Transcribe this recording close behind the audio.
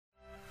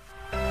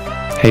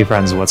Hey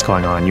friends, what's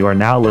going on? You are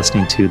now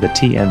listening to the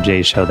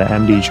TMJ Show, the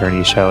MD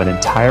Journey Show, an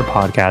entire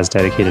podcast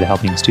dedicated to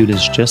helping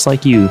students just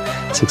like you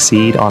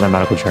succeed on their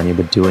medical journey,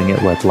 but doing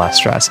it with less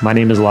stress. My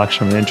name is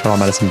Laksh. I'm an internal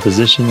medicine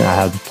physician. I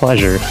have the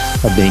pleasure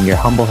of being your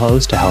humble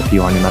host to help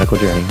you on your medical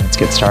journey. Let's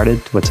get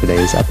started with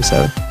today's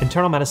episode.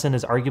 Internal medicine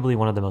is arguably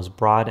one of the most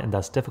broad and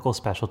thus difficult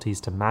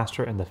specialties to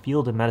master in the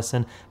field of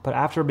medicine, but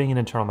after being an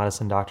internal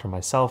medicine doctor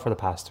myself for the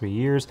past 3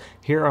 years,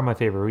 here are my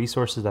favorite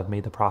resources that have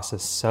made the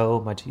process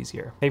so much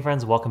easier. Hey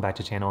friends, welcome back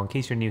to channel. In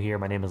case you're new here,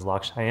 my name is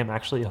Laksh. I am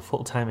actually a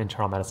full-time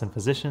internal medicine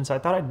physician, so I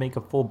thought I'd make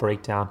a full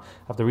breakdown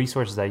of the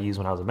resources I used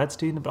when I was a med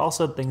student, but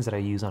also things that I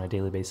use on a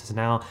daily basis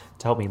now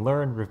to help me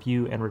learn,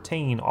 review, and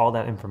retain all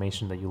that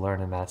information that you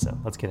learn in medicine.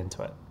 Let's get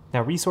into it.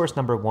 Now, resource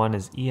number one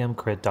is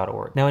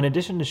emcrit.org. Now, in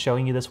addition to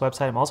showing you this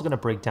website, I'm also going to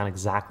break down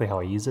exactly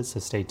how I use it, so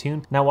stay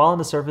tuned. Now, while on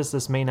the surface,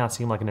 this may not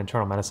seem like an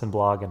internal medicine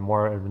blog and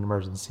more of an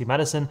emergency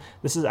medicine,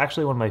 this is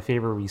actually one of my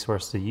favorite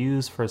resources to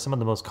use for some of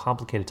the most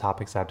complicated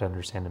topics I have to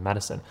understand in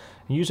medicine.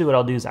 And usually what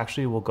I'll do is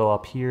actually we'll go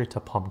up here to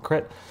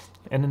PumCrit,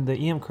 and then the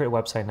emcrit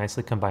website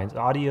nicely combines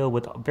audio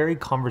with very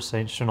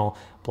conversational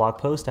blog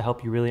posts to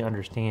help you really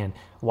understand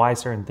why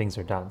certain things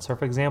are done. So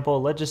for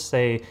example, let's just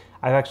say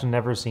I've actually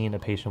never seen a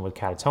patient with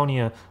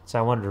catatonia, so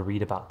I wanted to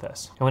read about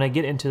this. And when I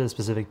get into the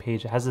specific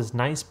page, it has this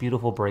nice,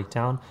 beautiful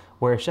breakdown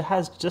where it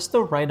has just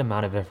the right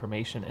amount of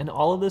information. And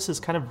all of this is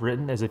kind of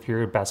written as if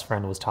your best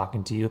friend was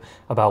talking to you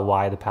about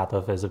why the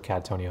pathophys of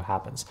catatonia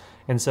happens.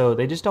 And so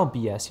they just don't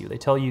BS you. They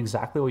tell you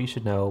exactly what you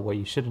should know, what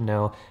you shouldn't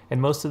know.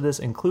 And most of this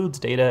includes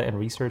data and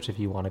research if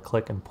you want to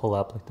click and pull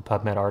up like the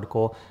PubMed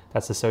article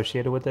that's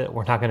associated with it.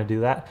 We're not going to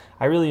do that.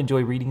 I really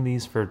enjoy reading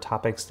these for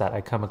topics that I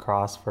come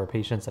across for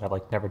patients that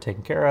I've never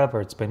taken care of,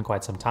 or it's been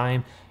quite some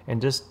time,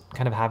 and just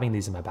kind of having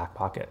these in my back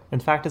pocket. In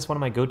fact, it's one of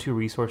my go-to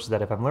resources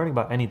that if I'm learning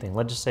about anything,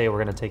 let's just say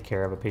we're going to take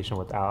care of a patient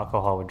with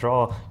alcohol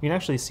withdrawal, you can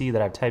actually see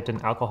that I've typed in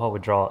alcohol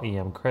withdrawal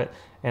emcrit,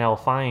 and I'll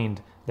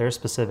find their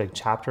specific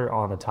chapter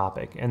on the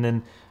topic. And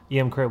then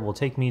emcrit will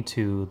take me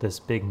to this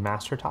big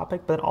master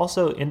topic, but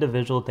also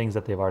individual things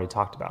that they've already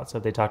talked about. So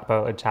if they talked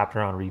about a chapter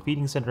on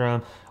refeeding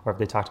syndrome, or if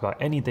they talked about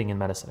anything in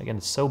medicine, again,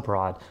 it's so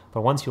broad,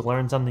 but once you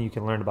learn something, you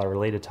can learn about a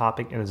related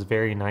topic in this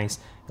very nice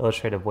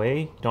illustrative way.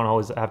 You don't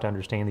always have to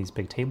understand these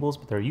big tables,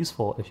 but they're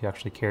useful if you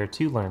actually care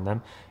to learn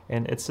them.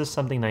 And it's just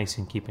something nice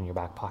you can keep in your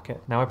back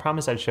pocket. Now, I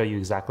promised I'd show you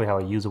exactly how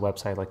I use a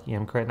website like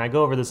emcrit, and I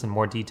go over this in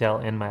more detail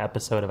in my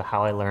episode of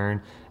how I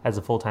learn as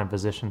a full-time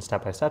physician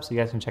step by step, so you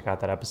guys can check out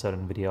that episode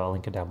and video. I'll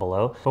link it down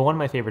below. But one of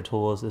my favorite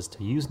tools is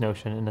to use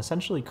Notion and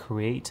essentially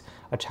create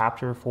a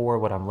chapter for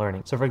what I'm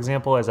learning. So for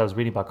example, as I was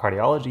reading about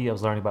cardiology, I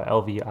was learning about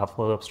LV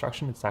outflow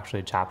obstruction. It's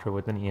actually a chapter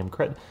within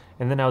emcrit.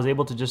 And then I was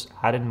able to just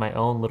add in my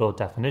own little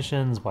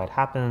definitions, why it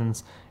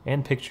happens,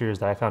 and pictures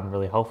that I found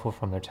really helpful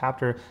from their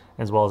chapter,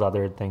 as well as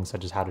other things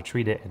such as how to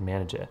treat it and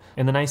manage it.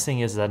 And the nice thing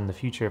is that in the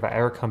future, if I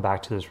ever come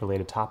back to this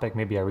related topic,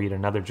 maybe I read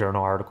another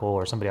journal article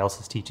or somebody else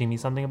is teaching me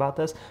something about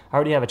this, I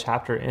already have a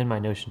chapter in my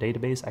Notion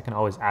database. I can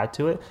always add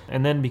to it.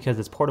 And then because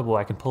it's portable,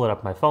 I can pull it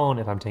up my phone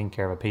if I'm taking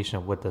care of a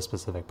patient with this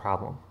specific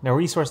problem. Now,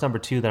 resource number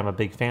two that I'm a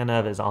big fan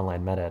of is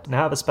Online MedEd. Now,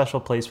 I have a special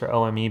place for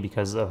OME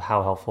because of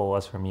how helpful it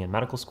was for me in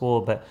medical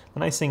school, but the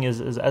nice thing is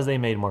as they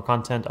made more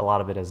content, a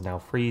lot of it is now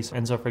free.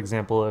 And so for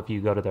example, if you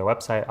go to their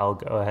website, I'll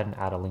go ahead and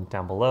add a link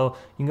down below.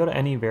 You can go to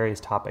any various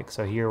topics.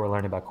 So here we're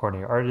learning about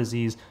coronary artery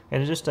disease,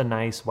 and it's just a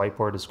nice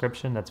whiteboard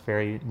description that's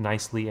very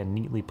nicely and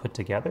neatly put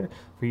together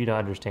for you to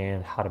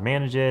understand how to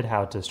manage it,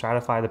 how to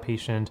stratify the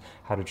patient,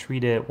 how to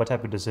treat it, what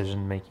type of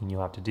decision making you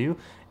have to do.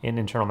 In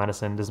internal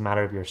medicine, it doesn't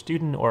matter if you're a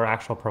student or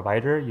actual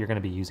provider, you're going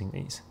to be using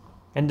these.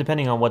 And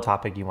depending on what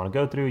topic you want to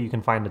go through, you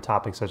can find a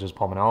topic such as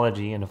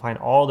pulmonology and to find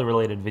all the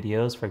related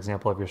videos. For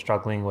example, if you're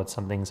struggling with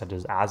something such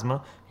as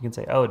asthma, you can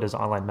say, oh, does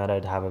Online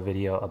MedEd have a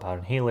video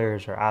about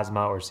inhalers or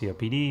asthma or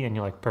COPD? And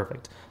you're like,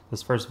 perfect.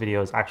 This first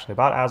video is actually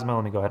about asthma.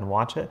 Let me go ahead and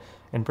watch it.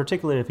 And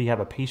particularly if you have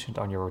a patient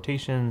on your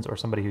rotations or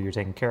somebody who you're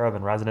taking care of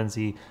in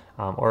residency,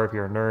 or if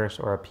you're a nurse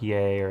or a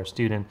PA or a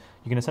student,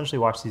 you can essentially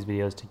watch these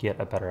videos to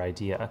get a better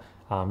idea.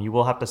 You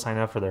will have to sign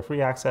up for their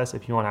free access.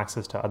 If you want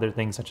access to other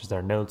things such as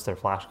their notes, their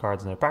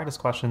flashcards, and their practice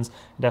questions,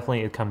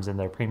 definitely it comes in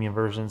their premium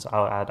versions.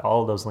 I'll add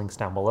all of those links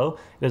down below.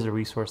 It is a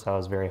resource that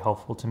was very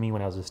helpful to me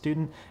when I was a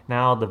student.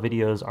 Now the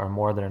videos are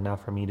more than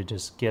enough for me to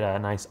just get a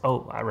nice,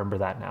 oh, I remember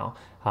that now.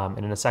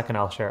 And in a second,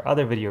 I'll share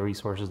other video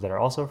resources that are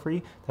also free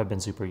that have been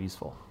super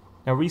useful.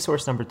 Now,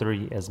 resource number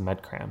 3 is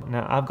MedCram.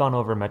 Now, I've gone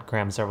over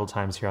MedCram several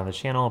times here on the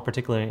channel,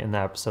 particularly in the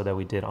episode that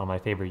we did on my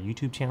favorite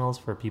YouTube channels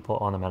for people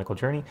on the medical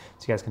journey,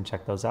 so you guys can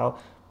check those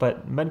out.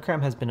 But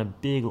MedCram has been a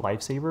big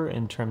lifesaver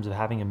in terms of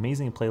having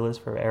amazing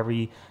playlists for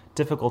every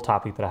difficult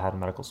topic that I had in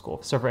medical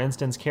school. So for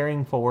instance,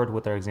 carrying forward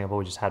with our example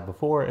we just had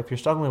before, if you're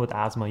struggling with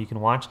asthma, you can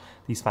watch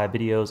these 5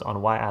 videos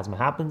on why asthma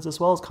happens, as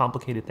well as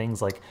complicated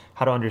things like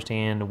how to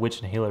understand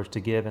which inhalers to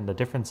give and the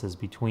differences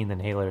between the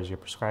inhalers you're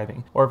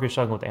prescribing. Or if you're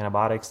struggling with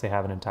antibiotics, they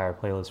have an entire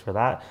playlist for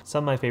that.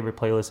 Some of my favorite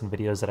playlists and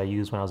videos that I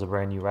used when I was a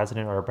brand new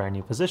resident or a brand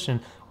new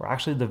physician were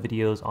actually the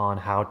videos on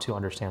how to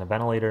understand a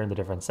ventilator and the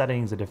different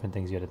settings, the different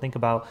things you had to think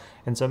about.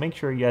 And so make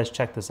sure you guys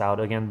check this out.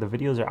 Again, the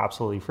videos are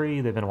absolutely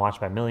free. They've been watched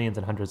by millions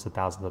and hundreds of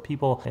thousands of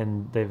people,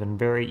 and they've been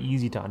very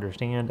easy to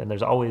understand. And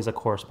there's always a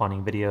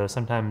corresponding video.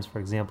 Sometimes, for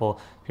example,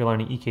 if you're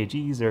learning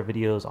EKGs, there are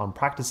videos on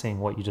practicing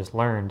what you just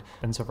learned.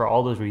 And so for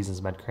all those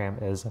reasons,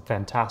 MedCram is a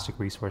fantastic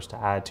resource to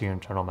add to your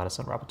internal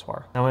medicine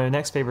repertoire. Now, my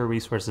next favorite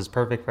resource is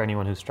perfect for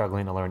anyone who's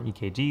struggling to learn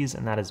EKGs,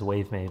 and that is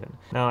WaveMaven.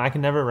 Now, I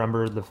can never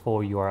remember the full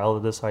URL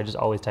of this, so I just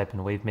always type in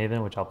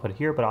WaveMaven, which I'll put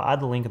here, but I'll add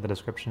the link in the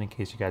description in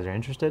case you guys are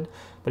interested.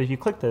 But if you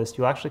click this,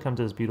 you'll actually come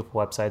to this beautiful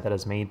website that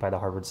is made by the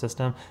Harvard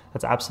system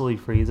that's absolutely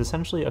free. It's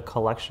essentially a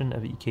collection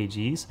of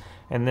EKGs,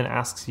 and then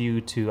asks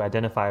you to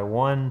identify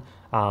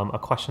a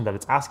question that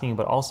it's asking,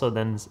 but also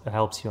then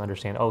helps you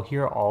understand, oh,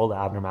 here are all the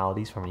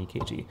abnormalities from an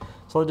EKG.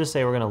 So let's just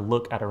say we're going to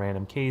look at a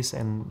random case,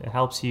 and it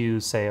helps you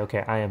say,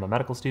 okay, I am a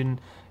medical student.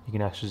 You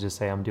can actually just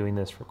say, I'm doing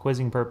this for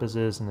quizzing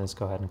purposes, and just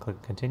go ahead and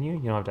click continue.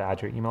 You don't have to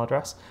add your email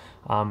address.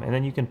 And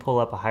then you can pull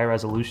up a high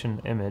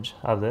resolution image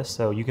of this.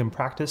 So you can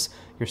practice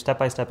your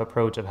step-by-step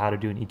approach of how to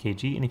do an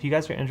EKG. And if you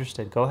guys are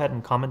interested, go ahead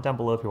and comment down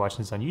below if you're watching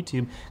this on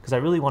YouTube, because I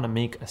really want to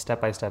make a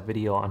step-by-step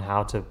video on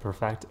how to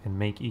perfect and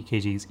make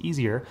EKGs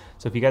easier.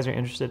 So if you guys are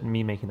interested in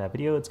me making that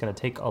video, it's going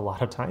to take a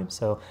lot of time.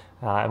 So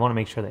I want to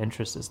make sure the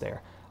interest is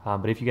there.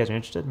 But if you guys are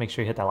interested, make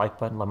sure you hit that like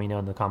button. Let me know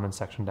in the comments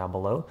section down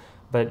below.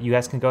 But you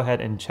guys can go ahead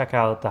and check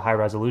out the high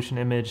resolution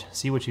image,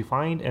 see what you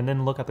find, and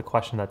then look at the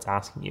question that's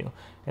asking you.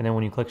 And then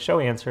when you click show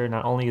answer,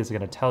 not only is it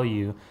going to tell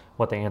you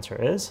what the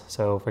answer is.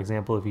 So for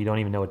example, if you don't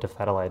even know what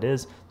dofetilide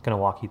is, it's going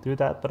to walk you through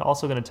that, but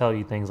also going to tell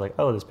you things like,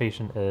 oh, this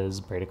patient is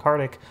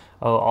bradycardic.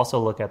 Oh, also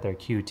look at their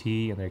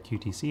QT and their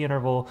QTC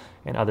interval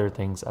and other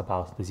things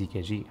about this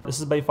EKG. This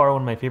is by far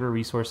one of my favorite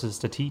resources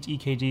to teach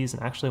EKGs.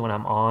 And actually when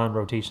I'm on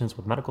rotations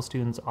with medical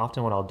students,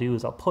 often what I'll do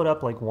is I'll put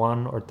up like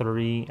 1 or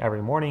 3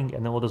 every morning,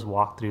 and then we'll just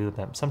walk through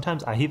them.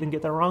 Sometimes I even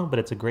get that wrong, but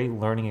it's a great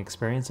learning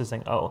experience to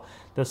saying, oh,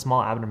 this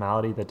small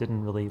abnormality that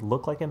didn't really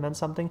look like it meant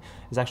something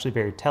is actually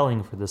very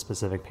telling for this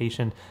specific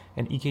patient.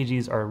 And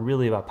EKGs are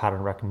really about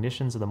pattern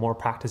recognition. So the more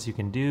practice you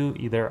can do,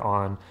 either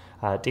on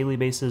a daily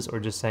basis or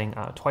just saying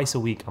twice a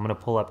week, I'm going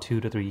to pull up 2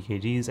 to 3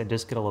 EKGs and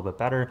just get a little bit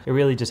better. It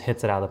really just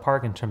hits it out of the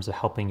park in terms of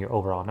helping your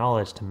overall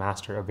knowledge to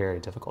master a very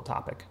difficult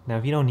topic. Now,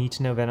 if you don't need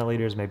to know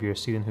ventilators, maybe you're a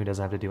student who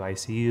doesn't have to do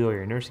ICU, or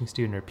you're a nursing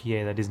student or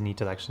PA that doesn't need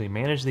to actually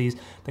manage these,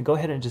 then go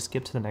ahead and just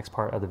skip to the next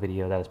part of the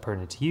video that is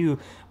pertinent to you.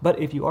 But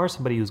if you are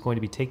somebody who's going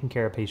to be taking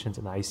care of patients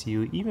in the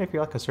ICU, even if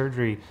you're like a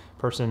surgery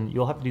person,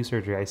 you'll have to do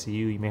surgery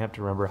ICU. You may have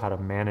to remember how to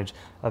manage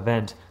a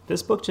vent.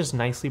 This book just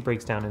nicely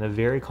breaks down in a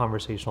very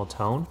conversational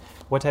tone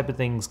what type of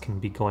things can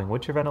be going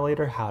with your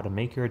ventilator, how to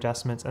make your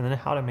adjustments, and then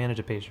how to manage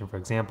a patient. For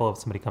example, if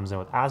somebody comes in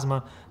with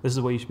asthma, this is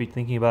what you should be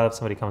thinking about. If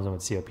somebody comes in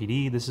with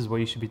COPD, this is what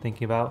you should be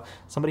thinking about.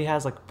 Somebody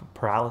has like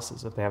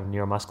paralysis, if they have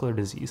neuromuscular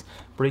disease,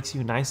 breaks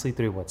you nicely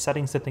through what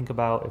settings to think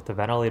about, if the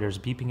ventilator is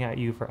beeping at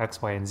you for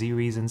X, Y, and Z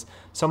reasons,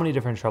 so many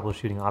different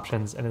troubleshooting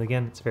options. And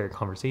again, it's very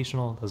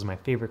conversational. Those are my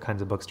favorite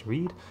kinds of books to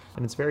read,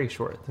 and it's very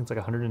short. I think it's like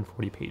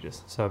 140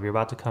 pages. So if you're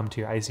about to come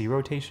to your ICU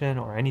rotation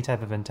or any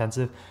type of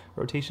intensive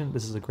rotation,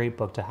 this is a great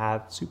book to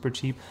have, super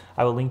cheap.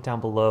 I will link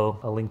down below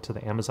a link to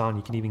the Amazon.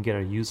 You can even get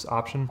a used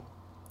option,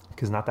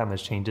 because not that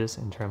much changes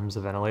in terms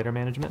of ventilator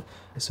management.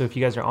 So if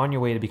you guys are on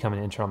your way to become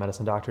an internal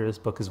medicine doctor, this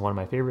book is one of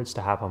my favorites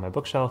to have on my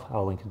bookshelf.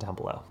 I'll link it down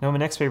below. Now, my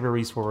next favorite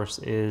resource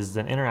is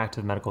an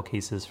interactive medical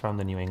cases from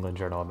the New England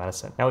Journal of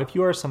Medicine. Now, if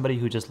you are somebody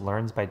who just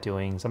learns by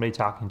doing, somebody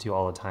talking to you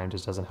all the time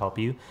just doesn't help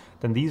you,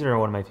 then these are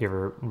one of my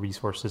favorite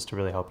resources to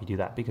really help you do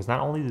that, because not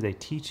only do they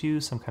teach you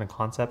some kind of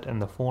concept in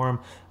the form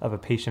of a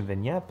patient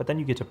vignette, but then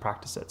you get to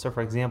practice it. So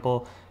for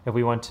example, if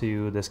we went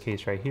to this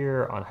case right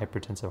here on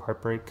hypertensive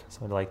heartbreak,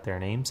 so I like their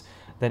names,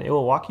 then it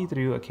will walk you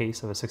through a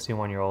case of a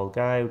 61-year-old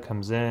guy who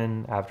comes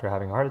in after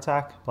having a heart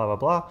attack, blah, blah,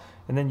 blah,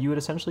 and then you would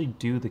essentially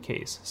do the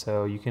case.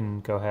 So you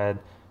can go ahead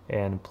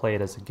and play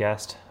it as a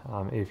guest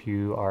if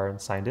you are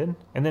signed in.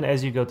 And then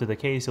as you go through the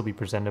case, you'll be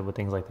presented with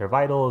things like their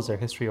vitals, their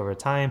history over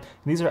time.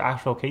 And these are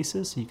actual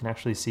cases, so you can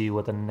actually see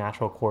what the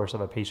natural course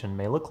of a patient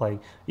may look like,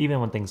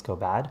 even when things go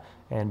bad,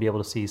 and be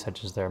able to see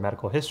such as their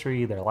medical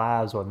history, their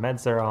labs, what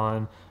meds they're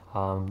on,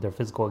 their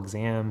physical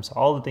exams,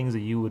 all the things that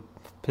you would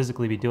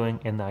physically be doing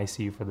in the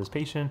ICU for this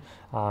patient,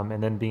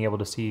 and then being able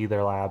to see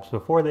their labs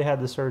before they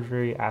had the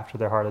surgery, after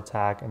their heart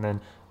attack, and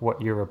then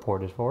what your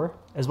report is for,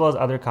 as well as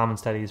other common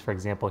studies. For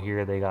example,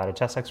 here they got a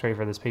chest x-ray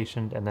for this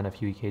patient and then a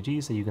few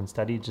EKGs, so you can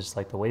study just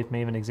like the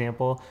WaveMaven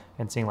example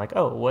and seeing like,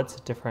 oh,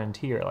 what's different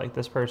here? Like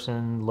this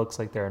person looks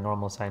like they're a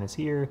normal sinus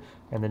here,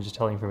 and then just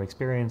telling from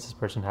experience, this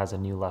person has a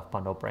new left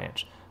bundle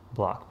branch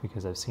block,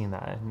 because I've seen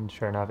that, and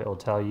sure enough, it will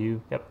tell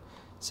you, yep,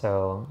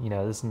 So,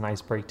 this is a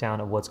nice breakdown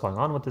of what's going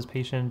on with this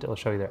patient. It'll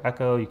show you their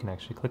echo. You can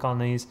actually click on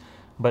these.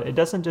 But it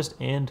doesn't just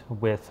end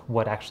with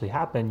what actually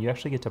happened. You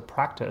actually get to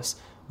practice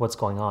what's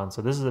going on.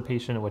 So this is a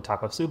patient with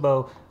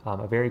Takotsubo,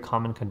 a very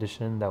common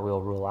condition that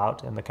we'll rule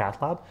out in the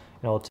cath lab.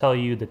 And it'll tell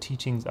you the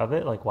teachings of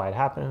it, like why it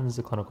happens,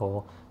 the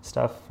clinical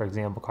stuff, for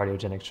example,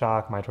 cardiogenic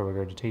shock, mitral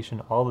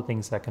regurgitation, all the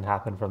things that can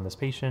happen from this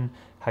patient,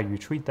 how you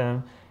treat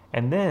them.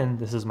 And then,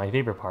 this is my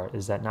favorite part,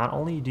 is that not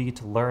only do you get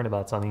to learn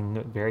about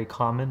something very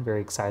common, very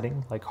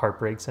exciting, like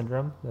heartbreak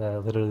syndrome,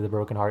 literally the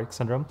broken heart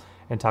syndrome,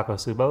 and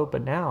Takotsubo,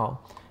 but now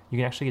you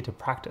can actually get to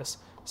practice.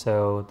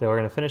 So they were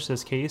going to finish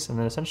this case and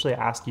then essentially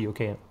ask you,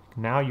 okay,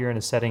 now you're in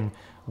a setting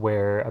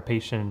where a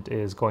patient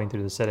is going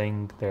through the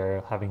setting,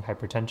 they're having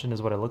hypertension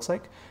is what it looks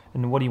like,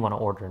 and what do you want to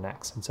order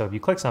next? And so if you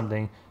click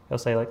something, it'll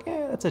say like,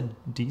 yeah, that's a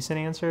decent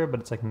answer, but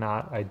it's like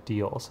not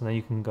ideal. So then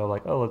you can go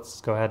like, oh,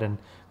 let's go ahead and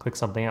click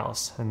something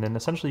else. And then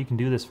essentially you can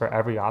do this for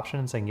every option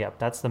and saying, yep,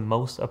 that's the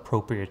most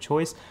appropriate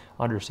choice,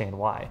 understand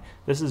why.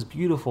 This is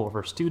beautiful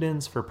for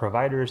students, for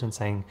providers, and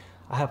saying,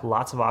 I have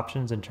lots of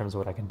options in terms of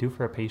what I can do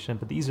for a patient,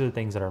 but these are the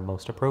things that are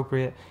most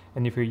appropriate.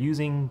 And if you're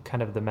using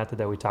kind of the method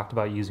that we talked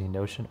about using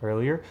Notion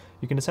earlier,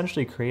 you can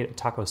essentially create a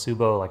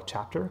Takotsubo like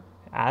chapter,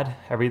 add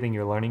everything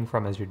you're learning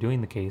from as you're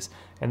doing the case,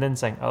 and then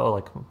saying, oh,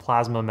 like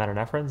plasma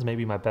metanephrines may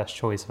be my best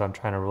choice if I'm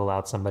trying to rule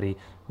out somebody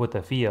with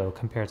a FEO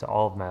compared to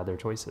all of my other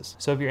choices.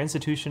 So if your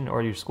institution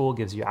or your school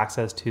gives you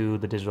access to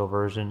the digital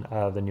version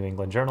of the New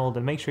England Journal,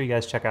 then make sure you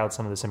guys check out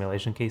some of the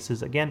simulation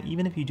cases. Again,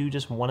 even if you do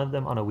just one of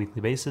them on a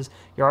weekly basis,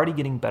 you're already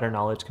getting better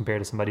knowledge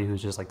compared to somebody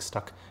who's just like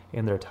stuck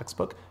in their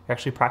textbook. You're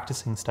actually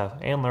practicing stuff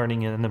and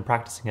learning it and then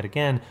practicing it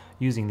again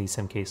using these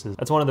sim cases.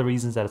 That's one of the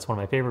reasons that it's one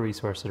of my favorite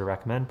resources to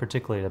recommend,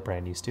 particularly to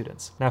brand new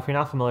students. Now, if you're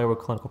not familiar with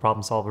Clinical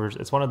Problem Solvers,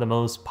 it's one of the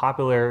most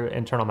popular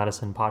internal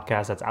medicine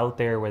podcasts that's out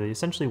there where they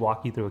essentially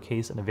walk you through a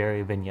case in a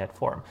very vignette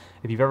form.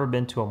 If you've ever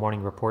been to a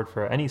morning report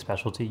for any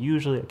specialty,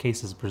 usually a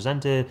case is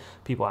presented,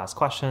 people ask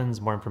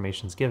questions, more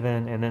information is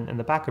given, and then in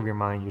the back of your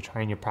mind, you're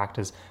trying to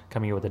practice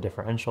coming up with a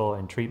differential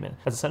and treatment.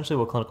 That's essentially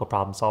what Clinical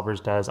Problem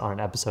Solvers does on an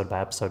episode by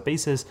episode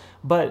basis.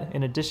 But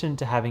in addition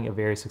to having a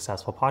very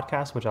successful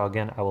podcast, which I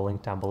will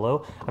link down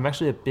below, I'm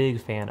actually a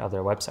big fan of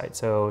their website.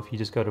 So if you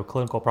just go to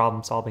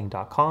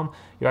clinicalproblemsolving.com,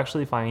 you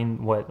actually find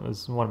what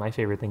was one of my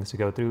favorite things to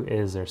go through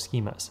is their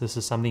schemas. This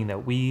is something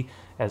that we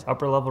as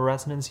upper level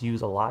residents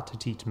use a lot to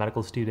teach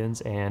medical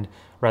students and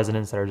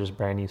residents that are just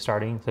brand new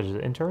starting, such as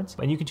interns.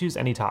 And you can choose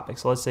any topic.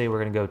 So let's say we're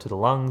going to go to the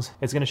lungs.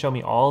 It's going to show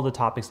me all the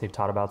topics they've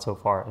taught about so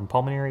far in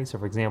pulmonary. So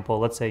for example,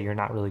 let's say you're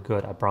not really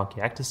good at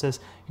bronchiectasis.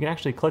 You can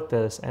actually click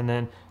this and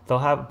then they'll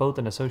have both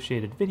an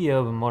associated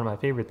video, and one of my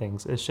favorite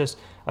things is just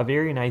a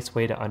very nice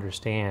way to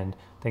understand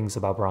things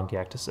about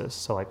bronchiectasis.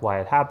 So like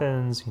why it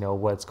happens,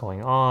 what's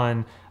going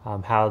on,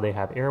 how they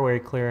have airway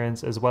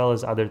clearance, as well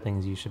as other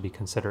things you should be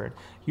considering.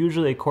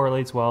 Usually it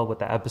correlates well with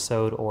the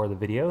episode or the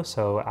video.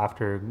 So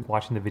after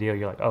watching the video,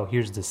 you're like, oh,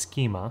 here's the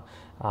schema.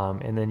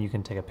 And then you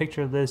can take a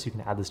picture of this. You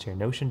can add this to your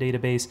Notion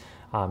database.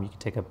 You can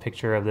take a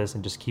picture of this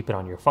and just keep it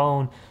on your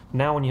phone.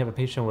 Now, when you have a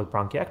patient with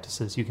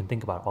bronchiectasis, you can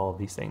think about all of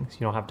these things.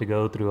 You don't have to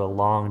go through a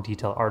long,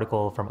 detailed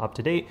article from up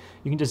to date.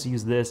 You can just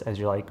use this as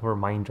your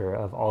reminder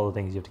of all the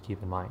things you have to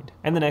keep in mind.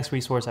 And the next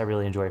resource I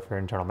really enjoy for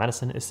internal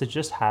medicine is to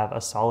just have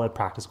a solid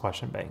practice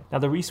question bank. Now,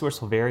 the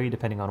resource will vary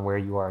depending on where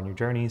you are in your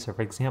journey. So,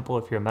 for example,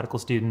 if you're a medical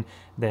student,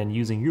 then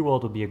using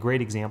UWorld would be a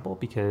great example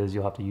because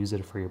you'll have to use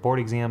it for your board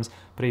exams.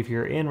 But if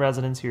you're in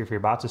residency or if you're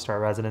about to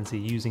start residency,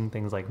 using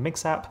things like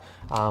Mixapp,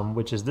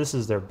 this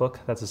is their book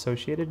that's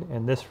associated,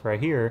 and this right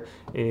here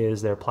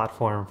is their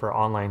platform for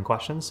online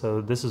questions. So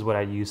this is what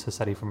I use to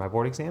study for my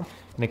board exam,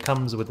 and it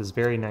comes with this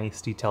very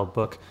nice detailed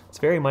book. It's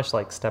very much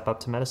like Step Up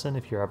to Medicine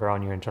if you're ever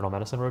on your internal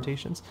medicine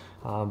rotations,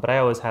 but I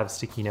always have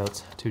sticky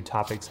notes to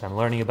topics that I'm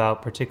learning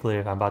about, particularly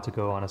if I'm about to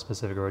go on a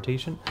specific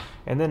rotation.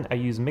 And then I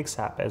use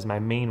Mixapp as my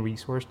main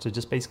resource to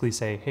just basically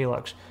say, hey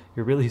Laksh,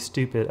 you're really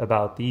stupid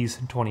about these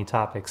 20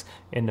 topics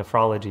in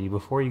nephrology.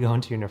 Before you go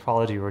into your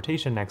nephrology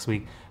rotation next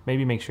week,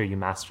 maybe make sure you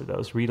master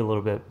those. Read a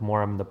little bit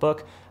more in the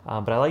book,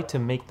 but I like to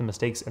make the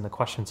mistakes in the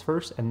questions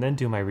first and then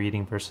do my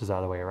reading versus the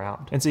other way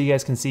around. And so you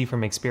guys can see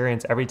from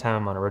experience, every time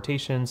I'm on a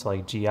rotation, so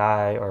like GI,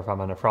 or if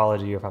I'm on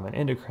nephrology, or if I'm on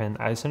endocrine,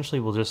 I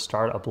essentially will just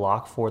start a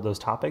block for those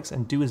topics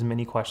and do as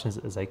many questions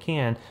as I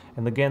can.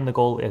 And again, the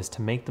goal is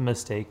to make the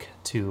mistake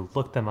to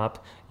look them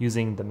up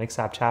using the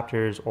Mixapp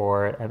chapters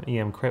or an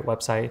EMCrit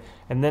website,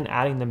 and then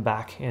adding them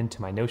back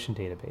into my Notion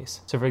database.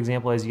 So for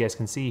example, as you guys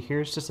can see,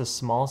 here's just a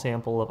small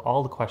sample of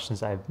all the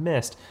questions I've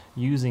missed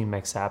using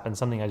Mixapp, and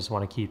something I just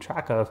want to keep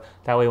track of.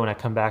 That way, when I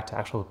come back to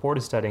actual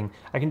board studying,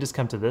 I can just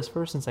come to this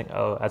first and say,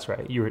 oh, that's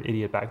right, you were an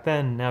idiot back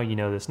then. Now you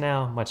know this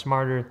now, much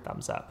smarter,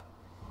 thumbs up.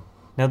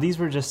 Now, these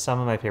were just some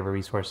of my favorite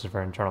resources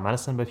for internal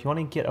medicine, but if you want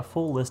to get a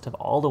full list of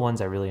all the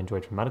ones I really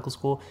enjoyed from medical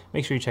school,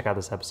 make sure you check out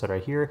this episode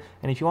right here.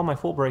 And if you want my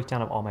full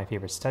breakdown of all my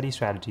favorite study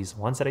strategies,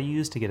 the ones that I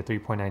use to get a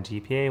 3.9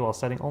 GPA while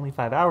studying only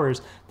 5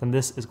 hours, then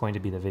this is going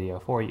to be the video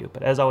for you.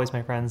 But as always,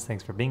 my friends,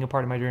 thanks for being a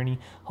part of my journey.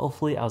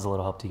 Hopefully, I was a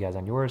little help to you guys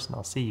on yours, and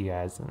I'll see you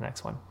guys in the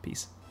next one.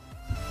 Peace.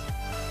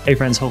 Hey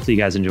friends, hopefully you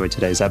guys enjoyed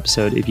today's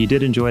episode. If you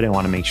did enjoy it and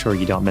want to make sure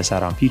you don't miss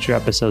out on future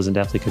episodes, then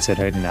definitely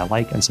consider hitting that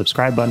like and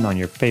subscribe button on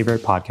your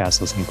favorite podcast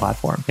listening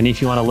platform. And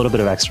if you want a little bit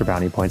of extra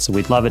bounty points, then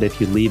we'd love it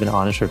if you leave an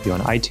honest review on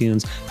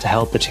iTunes to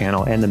help the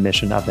channel and the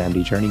mission of the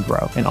MD Journey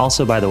grow. And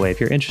also, by the way, if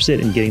you're interested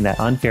in getting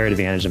that unfair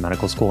advantage in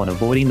medical school and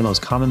avoiding the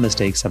most common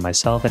mistakes that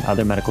myself and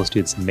other medical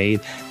students have made,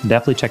 then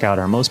definitely check out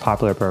our most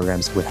popular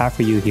programs we have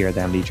for you here at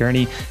the MD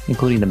Journey,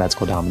 including the Med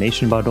School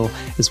Domination Bundle,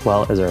 as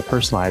well as our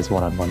personalized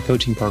one-on-one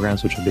coaching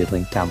programs, which will be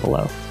linked down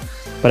below.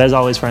 But as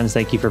always, friends,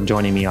 thank you for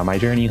joining me on my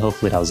journey.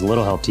 Hopefully that was a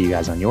little help to you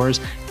guys on yours.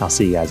 I'll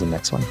see you guys in the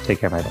next one. Take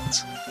care, my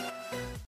friends.